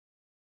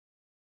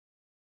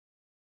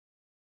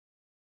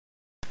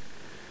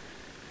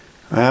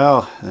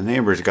Well, the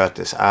neighbor's got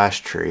this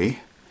ash tree,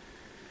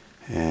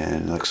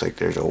 and it looks like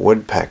there's a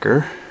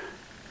woodpecker,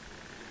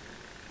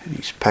 and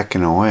he's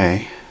pecking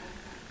away.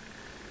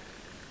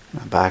 On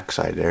the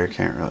backside there,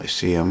 can't really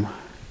see him.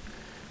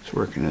 He's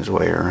working his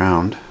way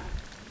around.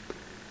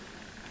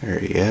 There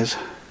he is.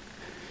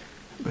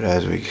 But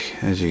as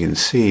you can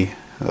see,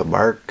 the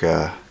bark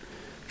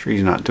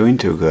tree's not doing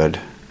too good.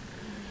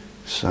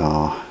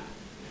 So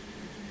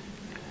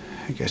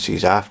I guess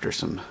he's after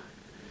some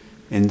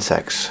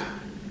insects.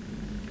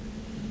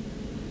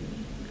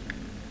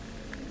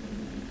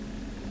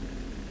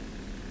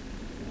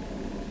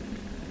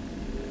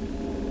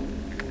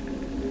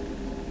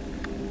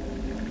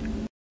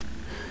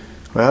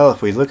 Well,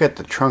 if we look at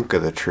the trunk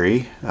of the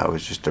tree, that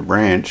was just a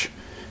branch,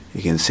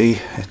 you can see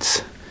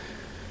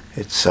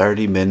it's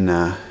already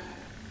been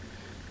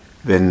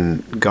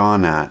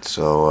gone at,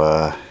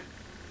 so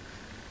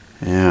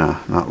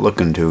yeah, not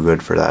looking too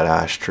good for that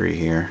ash tree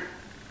here.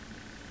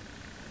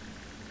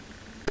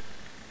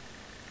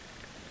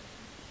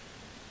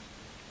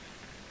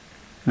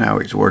 Now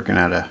he's working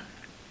at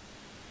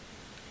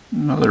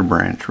another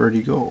branch. Where'd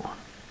he go?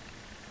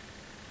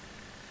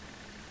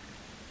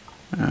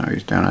 Now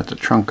he's down at the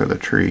trunk of the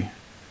tree.